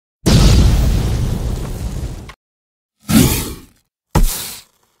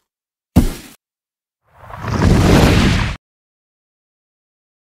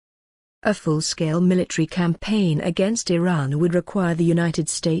A full-scale military campaign against Iran would require the United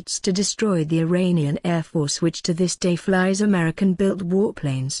States to destroy the Iranian Air Force, which to this day flies American-built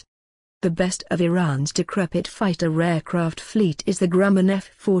warplanes. The best of Iran's decrepit fighter aircraft fleet is the Grumman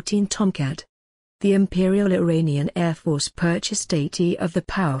F-14 Tomcat. The Imperial Iranian Air Force purchased 80 of the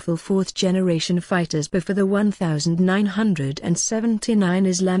powerful fourth-generation fighters before the 1979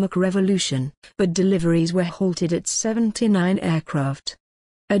 Islamic Revolution, but deliveries were halted at 79 aircraft.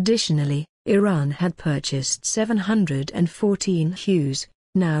 Additionally, Iran had purchased 714 Hughes,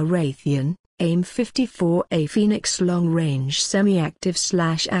 now Raytheon, AIM-54A Phoenix long-range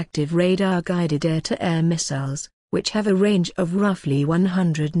semi-active/active radar-guided air-to-air missiles, which have a range of roughly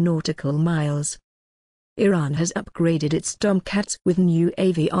 100 nautical miles. Iran has upgraded its Tomcats with new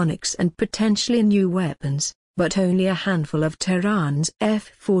avionics and potentially new weapons, but only a handful of Tehran's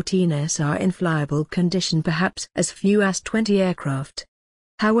F-14s are in flyable condition, perhaps as few as 20 aircraft.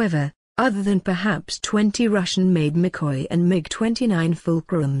 However, other than perhaps 20 Russian-made MiG and MiG-29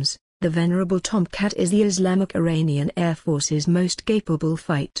 Fulcrums, the venerable Tomcat is the Islamic Iranian Air Force's most capable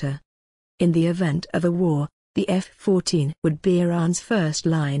fighter. In the event of a war, the F-14 would be Iran's first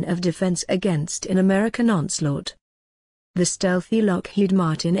line of defense against an American onslaught. The stealthy Lockheed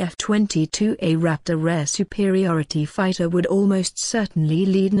Martin F-22A Raptor air superiority fighter would almost certainly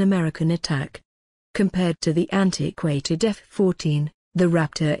lead an American attack. Compared to the antiquated F-14, the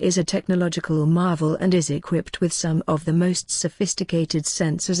Raptor is a technological marvel and is equipped with some of the most sophisticated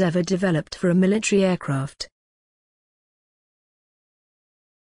sensors ever developed for a military aircraft.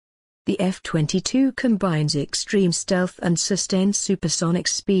 The F-22 combines extreme stealth and sustained supersonic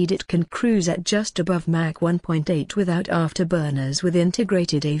speed. It can cruise at just above Mach 1.8 without afterburners, with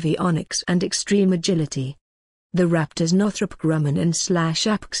integrated avionics and extreme agility. The Raptor's Northrop Grumman and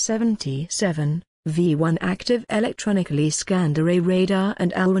APC-77 V1 active electronically scanned array radar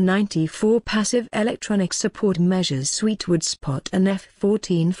and ALWA-94 passive electronic support measures suite would spot an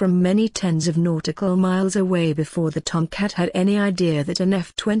F-14 from many tens of nautical miles away before the Tomcat had any idea that an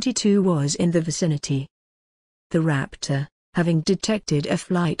F-22 was in the vicinity. The Raptor, having detected a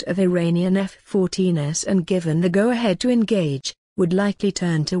flight of Iranian F-14s and given the go-ahead to engage, would likely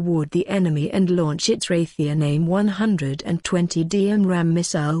turn toward the enemy and launch its Raytheon AIM-120D AMRAAM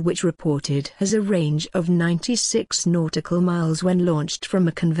missile, which reported has a range of 96 nautical miles when launched from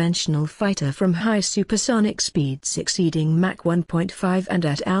a conventional fighter from high supersonic speeds exceeding Mach 1.5 and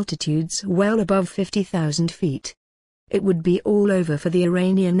at altitudes well above 50,000 feet. It would be all over for the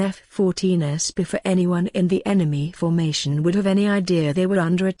Iranian F-14s before anyone in the enemy formation would have any idea they were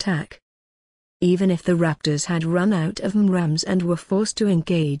under attack. Even if the Raptors had run out of AMRAAMs and were forced to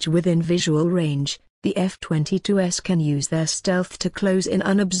engage within visual range, the F-22s can use their stealth to close in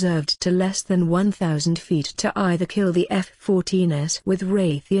unobserved to less than 1,000 feet to either kill the F-14s with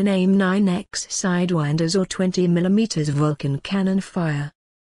Raytheon AIM-9X Sidewinders or 20mm Vulcan cannon fire.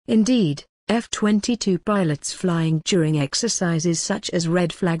 Indeed, F-22 pilots flying during exercises such as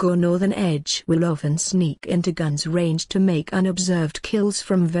Red Flag or Northern Edge will often sneak into guns range to make unobserved kills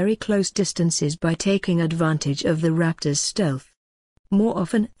from very close distances by taking advantage of the Raptor's stealth. More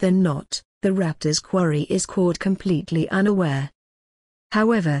often than not, the Raptor's quarry is caught completely unaware.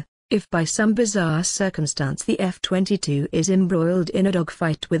 However, if by some bizarre circumstance the F-22 is embroiled in a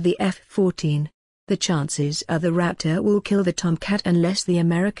dogfight with the F-14, the chances are the Raptor will kill the Tomcat unless the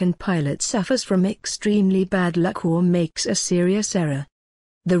American pilot suffers from extremely bad luck or makes a serious error.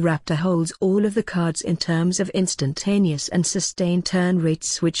 The Raptor holds all of the cards in terms of instantaneous and sustained turn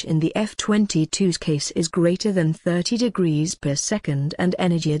rates, which in the F-22's case is greater than 30 degrees per second, and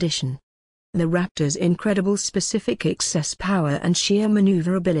energy addition. The Raptor's incredible specific excess power and sheer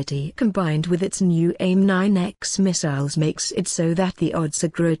maneuverability combined with its new AIM-9X missiles makes it so that the odds are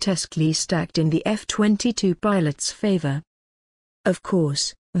grotesquely stacked in the F-22 pilot's favor. Of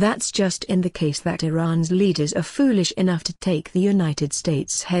course, that's just in the case that Iran's leaders are foolish enough to take the United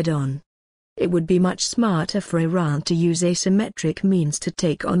States head-on. It would be much smarter for Iran to use asymmetric means to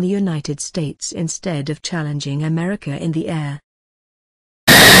take on the United States instead of challenging America in the air.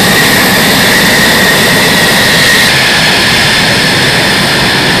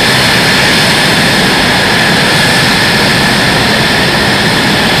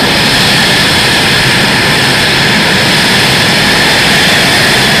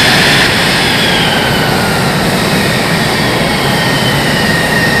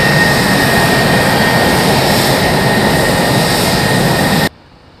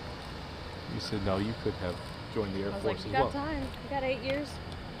 No, you could have joined the Air Force as well. You got time. You got 8 years,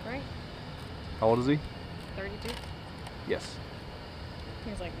 right? How old is he? 32. Yes. He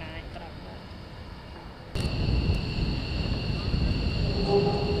was like 9, but I'm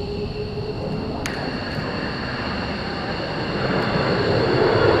not.